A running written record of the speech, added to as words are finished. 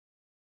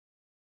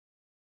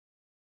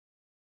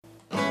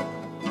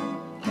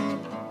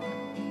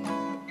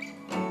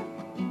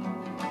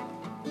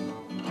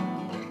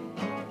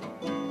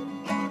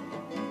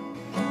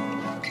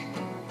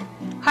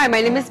Hi,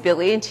 my name is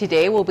Billie, and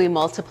today we'll be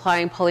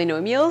multiplying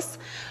polynomials.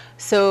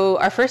 So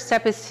our first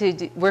step is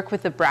to work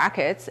with the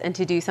brackets and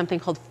to do something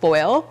called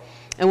FOIL.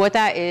 And what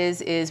that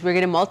is we're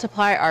going to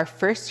multiply our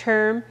first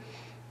term,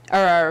 or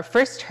our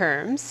first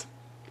terms,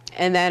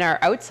 and then our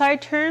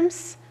outside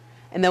terms,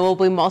 and then we'll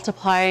be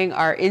multiplying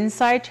our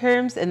inside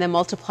terms, and then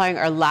multiplying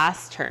our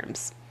last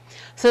terms.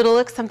 So it'll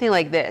look something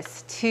like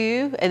this.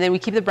 2, and then we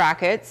keep the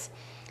brackets.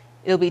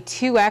 It'll be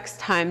 2x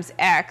times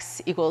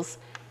x equals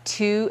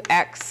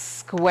 2x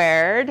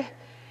squared,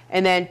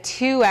 and then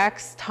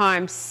 2x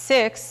times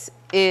 6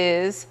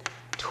 is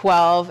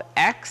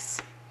 12x.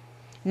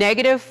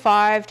 Negative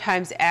 5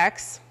 times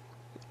x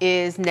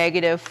is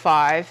negative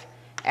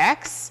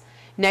 5x.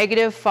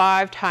 Negative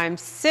 5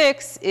 times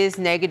 6 is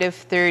negative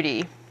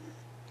 30.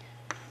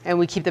 And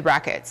we keep the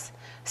brackets.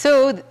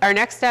 So our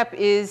next step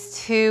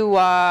is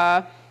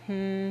to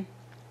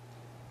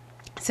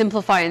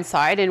simplify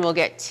inside, and we'll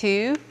get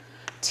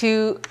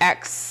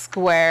 2x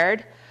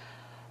squared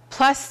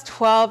plus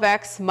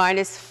 12x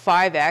minus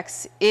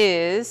 5x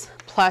is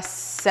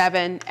plus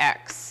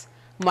 7x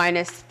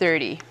minus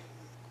 30.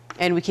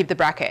 And we keep the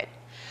bracket.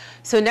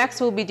 So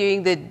next we'll be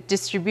doing the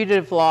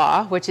distributive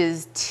law, which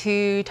is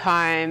 2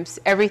 times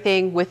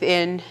everything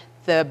within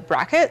the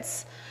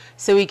brackets.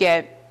 So we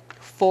get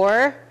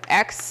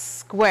 4x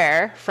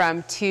squared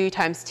from 2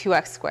 times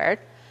 2x squared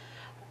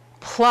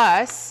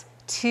plus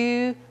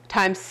 2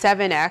 times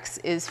 7x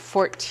is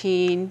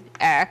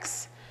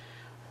 14x.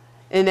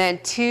 And then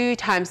 2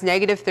 times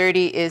negative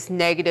 30 is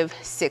negative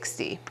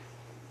 60.